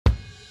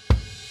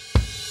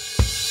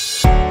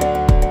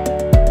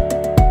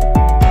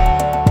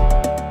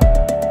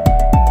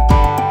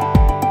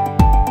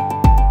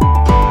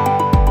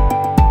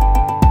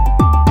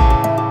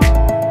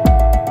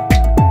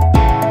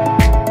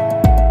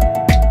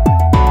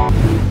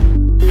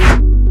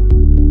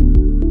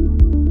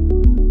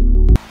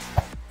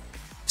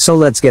So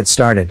let's get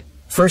started.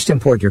 First,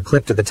 import your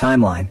clip to the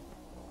timeline.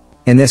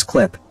 In this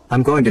clip,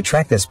 I'm going to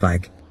track this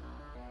bike.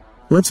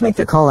 Let's make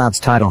the callouts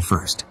title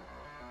first.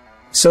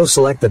 So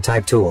select the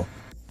type tool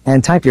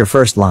and type your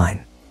first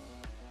line.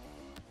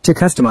 To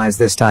customize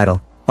this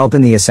title,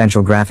 open the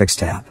Essential Graphics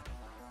tab.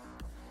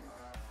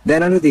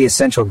 Then under the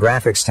Essential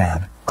Graphics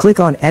tab, click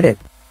on Edit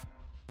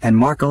and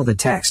mark all the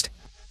text.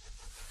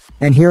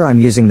 And here I'm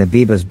using the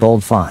Bibas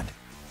bold font.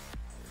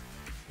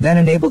 Then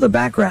enable the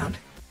background,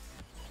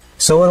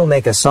 so it'll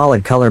make a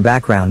solid color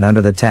background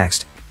under the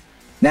text.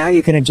 Now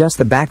you can adjust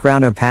the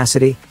background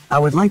opacity. I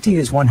would like to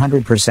use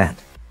 100%.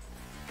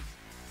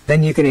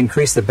 Then you can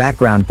increase the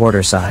background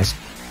border size.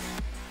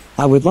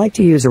 I would like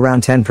to use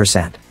around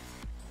 10%.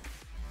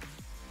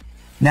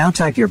 Now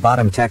type your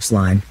bottom text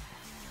line.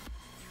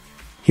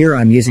 Here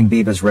I'm using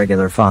Bibas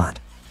regular font.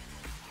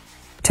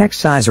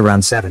 Text size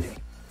around 70.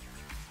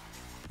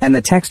 And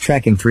the text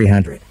tracking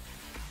 300.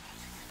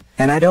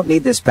 And I don't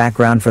need this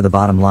background for the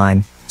bottom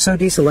line, so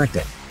deselect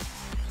it.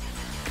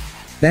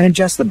 Then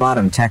adjust the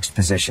bottom text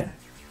position.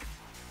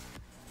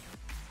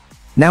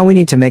 Now we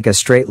need to make a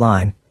straight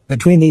line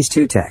between these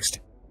two text.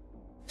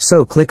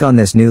 So click on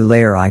this new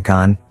layer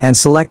icon and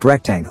select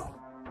rectangle.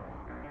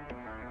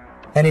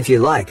 And if you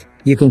like,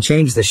 you can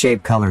change the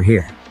shape color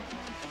here.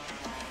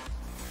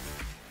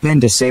 Then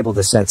disable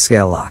the set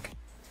scale lock.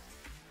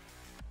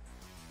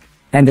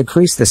 And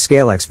decrease the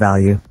scale X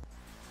value.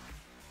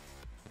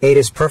 8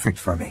 is perfect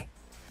for me.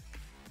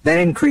 Then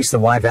increase the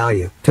Y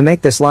value to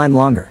make this line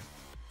longer.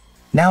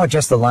 Now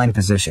adjust the line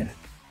position.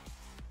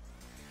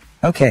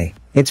 Okay,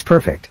 it's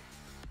perfect.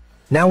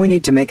 Now we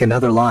need to make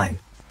another line.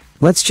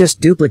 Let's just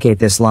duplicate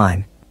this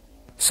line.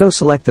 So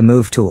select the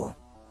Move tool.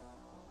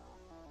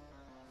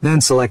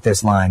 Then select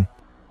this line.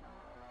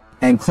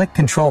 And click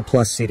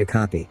Ctrl+C to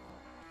copy.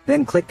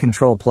 Then click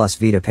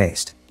Ctrl+V to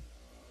paste.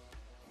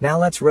 Now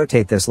let's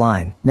rotate this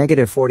line,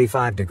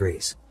 -45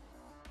 degrees.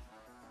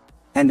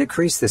 And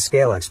decrease the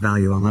scale X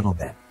value a little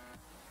bit.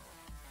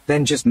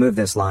 Then just move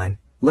this line,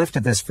 lift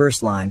at this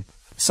first line,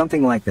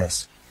 something like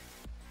this.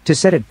 To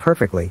set it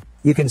perfectly,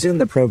 you can zoom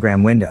the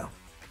program window.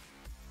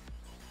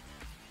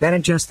 Then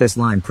adjust this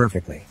line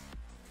perfectly.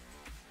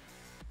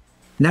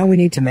 Now we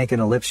need to make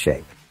an ellipse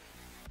shape.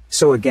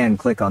 So again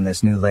click on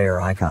this new layer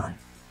icon.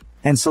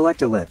 And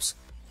select ellipse.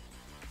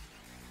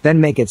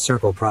 Then make it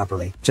circle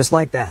properly, just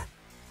like that.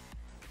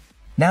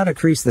 Now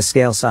decrease the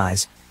scale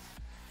size.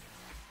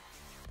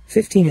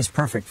 15 is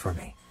perfect for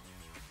me.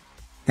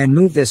 And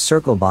move this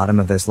circle bottom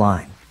of this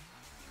line.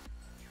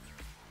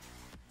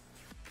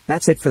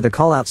 That's it for the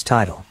callouts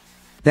title.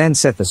 Then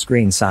set the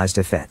screen size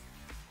to fit.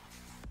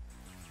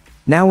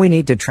 Now we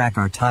need to track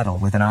our title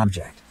with an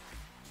object.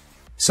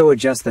 So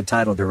adjust the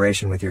title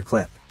duration with your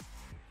clip.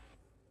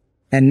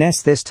 And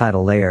nest this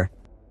title layer.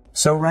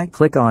 So right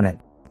click on it,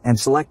 and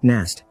select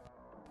Nest.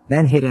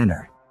 Then hit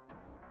Enter.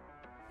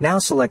 Now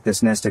select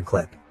this nested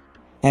clip.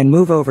 And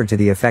move over to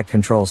the Effect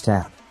Controls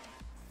tab.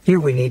 Here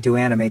we need to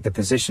animate the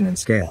position and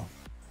scale.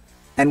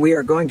 And we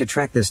are going to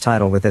track this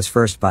title with this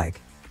first bike.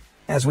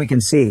 As we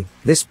can see,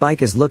 this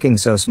bike is looking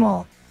so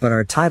small, but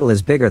our title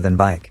is bigger than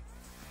bike.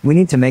 We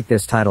need to make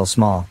this title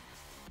small.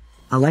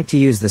 I like to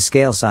use the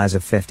scale size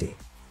of 50.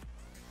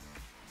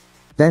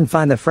 Then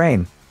find the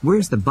frame,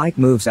 where's the bike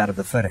moves out of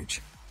the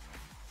footage.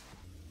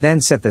 Then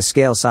set the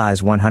scale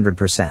size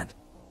 100%.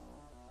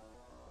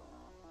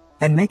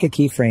 And make a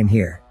keyframe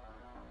here.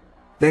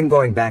 Then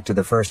going back to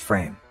the first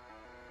frame.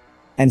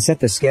 And set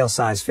the scale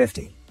size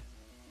 50.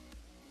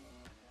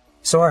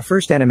 So our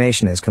first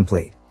animation is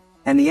complete.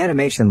 And the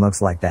animation looks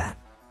like that.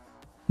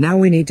 Now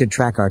we need to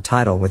track our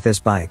title with this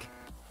bike.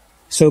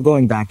 So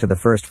going back to the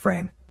first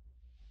frame.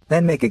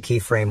 Then make a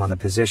keyframe on the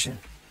position.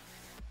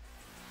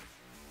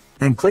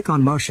 And click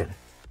on Motion.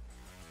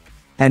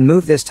 And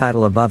move this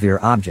title above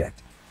your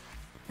object.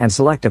 And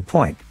select a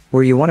point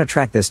where you want to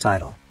track this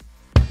title.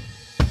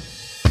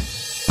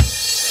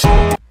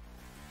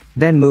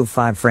 Then move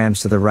 5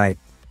 frames to the right.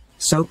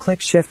 So click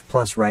Shift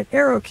plus right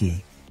arrow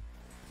key.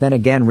 Then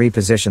again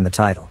reposition the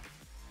title.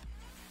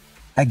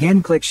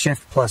 Again click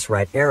Shift plus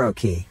right arrow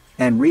key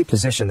and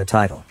reposition the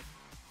title.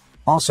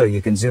 Also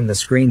you can zoom the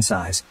screen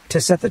size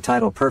to set the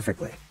title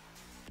perfectly.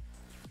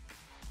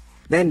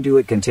 Then do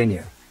it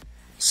continue.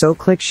 So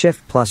click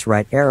Shift plus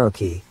right arrow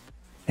key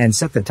and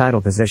set the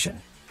title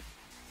position.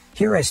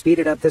 Here I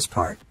speeded up this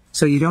part,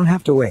 so you don't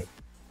have to wait.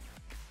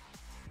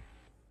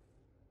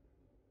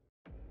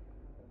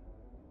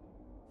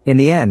 In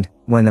the end,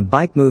 when the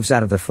bike moves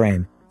out of the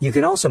frame, you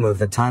can also move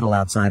the title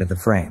outside of the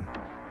frame.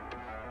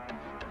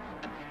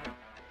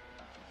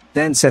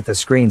 Then set the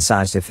screen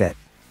size to fit.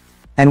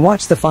 And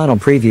watch the final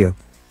preview.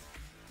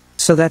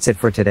 So that's it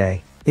for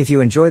today. If you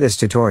enjoy this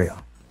tutorial,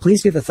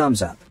 please give a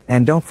thumbs up,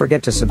 and don't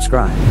forget to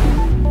subscribe.